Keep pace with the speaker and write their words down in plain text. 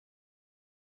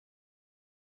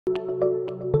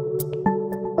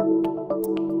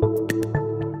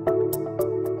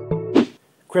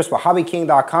Chris with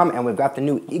HobbyKing.com, and we've got the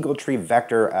new Eagle Tree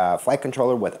Vector flight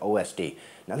controller with OSD.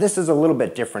 Now this is a little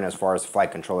bit different as far as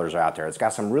flight controllers are out there. It's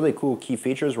got some really cool key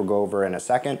features we'll go over in a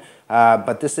second,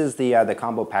 but this is the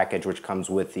combo package which comes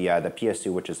with the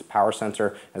PSU, which is the power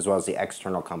sensor, as well as the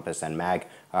external compass and mag,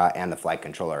 and the flight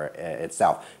controller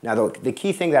itself. Now the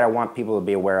key thing that I want people to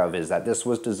be aware of is that this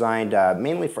was designed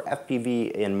mainly for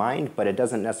FPV in mind, but it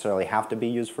doesn't necessarily have to be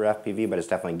used for FPV, but it's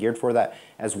definitely geared for that,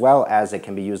 as well as it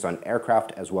can be used on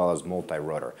aircraft as well as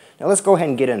multi-rotor. Now let's go ahead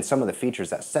and get in some of the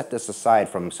features that set this aside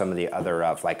from some of the other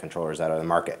flight controllers out of the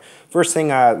market. First thing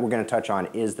we're going to touch on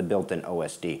is the built-in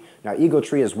OSD. Now Eagle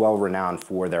Tree is well renowned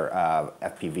for their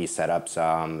FPV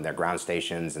setups, their ground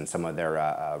stations, and some of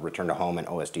their return to home and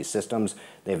OSD systems.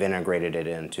 They've integrated it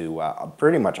into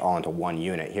pretty much all into one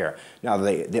unit here. Now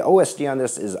the OSD on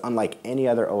this is unlike any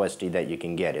other OSD that you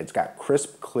can get. It's got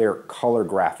crisp, clear color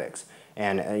graphics.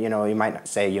 And you know, you might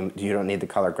say you don't need the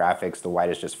color graphics, the white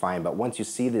is just fine, but once you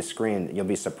see the screen, you'll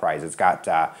be surprised. It's got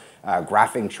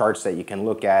graphing charts that you can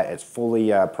look at. It's fully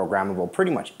programmable.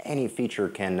 Pretty much any feature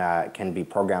can be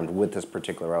programmed with this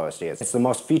particular OSD. It's the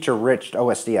most feature-rich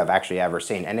OSD I've actually ever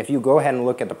seen. And if you go ahead and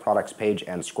look at the products page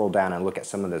and scroll down and look at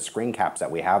some of the screen caps that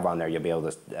we have on there, you'll be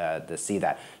able to see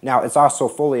that. Now, it's also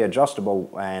fully adjustable,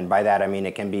 and by that I mean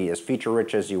it can be as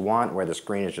feature-rich as you want, where the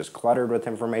screen is just cluttered with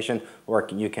information, or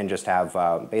you can just have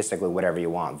basically whatever you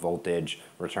want: voltage,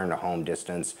 return to home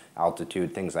distance,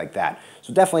 altitude, things like that.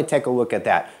 So definitely take a look at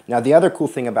that. Now the other cool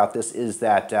thing about this is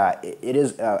that it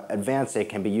is advanced. It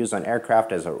can be used on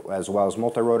aircraft as well as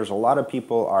multi-rotors. A lot of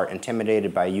people are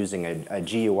intimidated by using a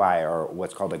GUI, or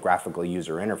what's called a graphical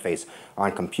user interface,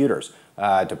 on computers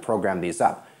to program these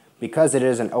up. Because it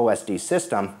is an OSD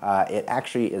system, it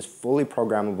actually is fully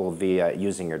programmable via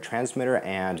using your transmitter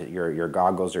and your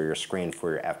goggles or your screen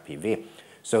for your FPV.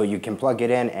 So you can plug it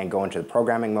in and go into the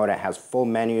programming mode. It has full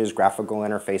menus, graphical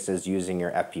interfaces using your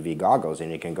FPV goggles,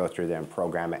 and you can go through there and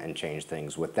program it and change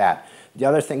things with that. The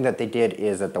other thing that they did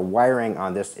is that the wiring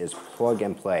on this is plug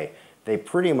and play. They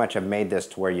pretty much have made this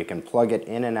to where you can plug it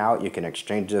in and out. You can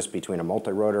exchange this between a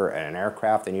multi-rotor and an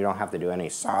aircraft, and you don't have to do any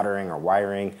soldering or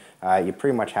wiring. You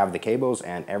pretty much have the cables,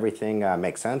 and everything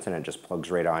makes sense, and it just plugs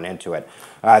right on into it.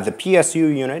 The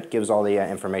PSU unit gives all the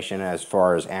information as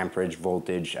far as amperage,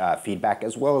 voltage, feedback,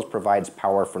 as well as provides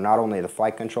power for not only the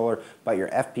flight controller, but your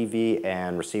FPV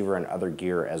and receiver and other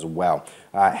gear as well.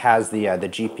 It has the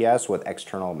GPS with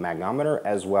external magnometer,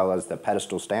 as well as the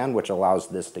pedestal stand, which allows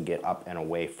this to get up and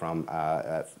away from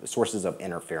sources of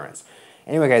interference.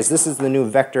 Anyway, guys, this is the new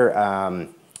Vector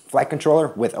flight controller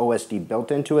with OSD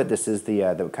built into it. This is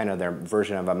the kind of their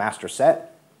version of a master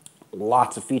set.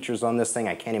 Lots of features on this thing.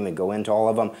 I can't even go into all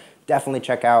of them. Definitely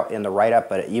check out in the write-up,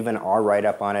 but even our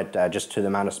write-up on it, just to the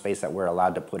amount of space that we're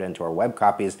allowed to put into our web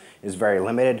copies, is very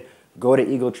limited. Go to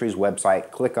Eagle Tree's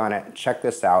website, click on it, check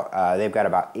this out. They've got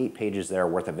about 8 pages there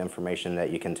worth of information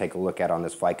that you can take a look at on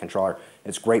this flight controller.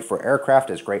 It's great for aircraft,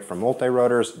 it's great for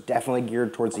multi-rotors, definitely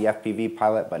geared towards the FPV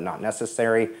pilot, but not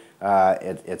necessary.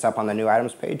 It's up on the new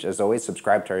items page. As always,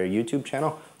 subscribe to our YouTube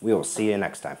channel. We will see you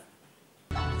next time.